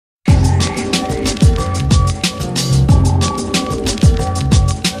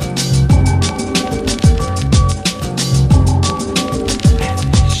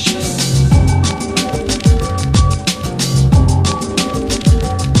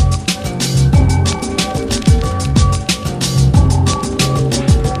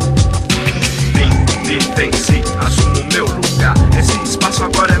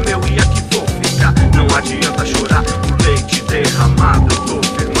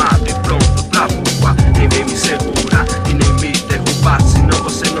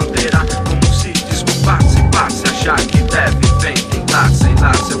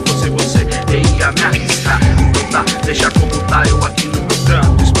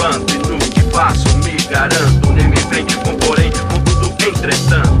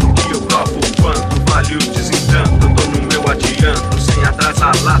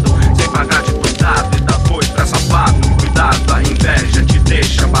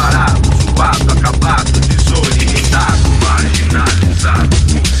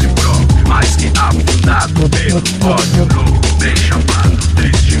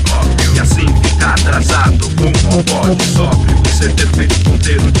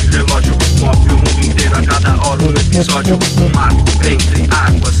ponteiro de relógio move o mundo inteiro a cada hora um episódio. Um marco entre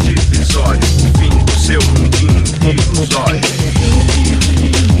águas divisórias, o fim do seu mundinho ilusório.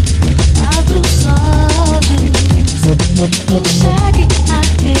 Abra os olhos, enxergue a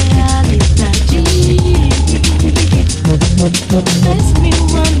realidade. 10.000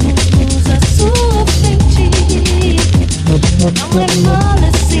 anos à sua frente. Não é mole,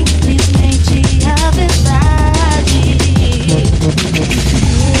 é simplesmente a verdade.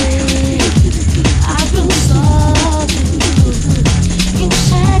 Abra os olhos,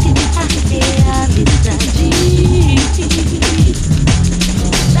 enxergue a realidade.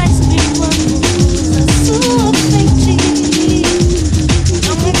 10.000 anos à sua frente.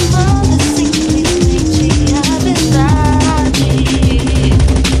 Não é mole, é simplesmente a verdade.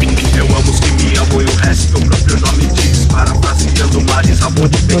 Eu amo os que me amam e o resto o próprio nome diz. Parafraseando Marisa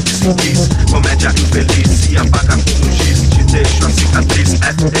Monte, bem que se diz. Comédia infeliz se apaga como giz. Te deixo a cicatriz,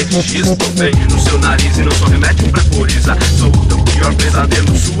 FX. Tô bem no seu nariz e não sou remédio pra coriza. Sou o teu pior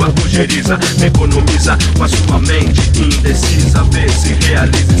pesadelo, sua ojeriza. Me economiza com a sua mente indecisa. Vê se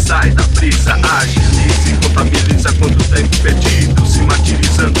realiza e sai da brisa. Agilize, contabiliza quanto tempo perdido. Se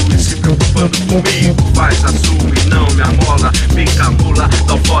martirizando e se preocupando comigo. Faz a sua e não me amola. Pica a mula,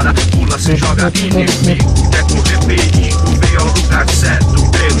 dá fora, pula, se joga inimigo. Quer correr perigo, veio ao lugar certo.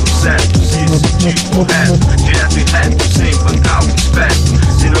 Pelo certo, se sentir correto. Direto e reto, sem bancar o esperto.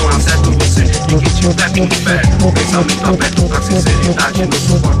 Se não acerto você e quem tiver por perto. Pensamento aberto pra sinceridade. Não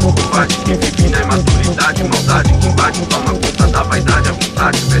suporto o combate que vive na imaturidade. Maldade que invade, toma conta da vaidade. A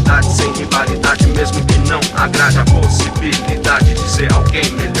vontade, verdade, sem rivalidade. Mesmo que não agrade a possibilidade de ser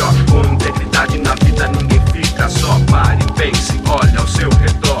alguém melhor. Com integridade na vida ninguém fica só. Pare, pense, olha ao seu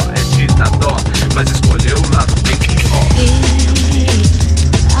redor. É de dar dó, mas escolheu o lado bem pior.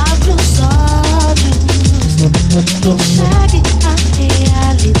 Abra os olhos, enxergue a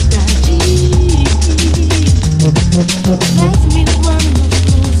realidade. 10.000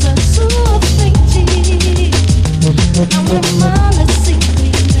 anos à sua frente. Não é mal, é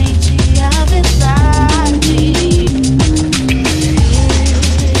simplesmente a verdade.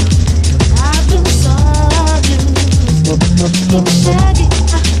 Abra os olhos, enxergue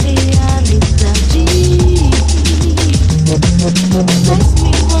a realidade.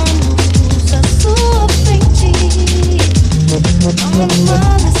 10.000 anos à sua frente. Não é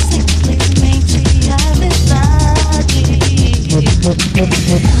mal, é simplesmente a verdade.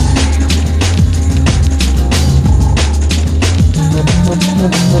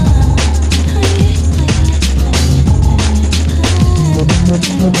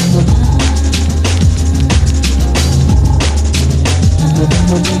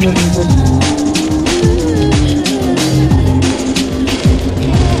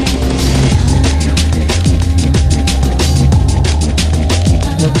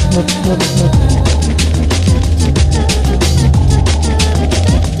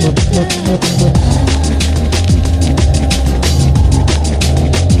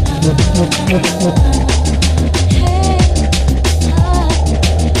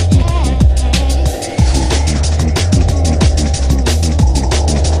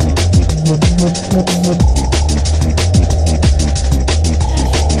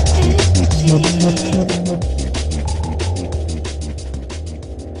 Hey.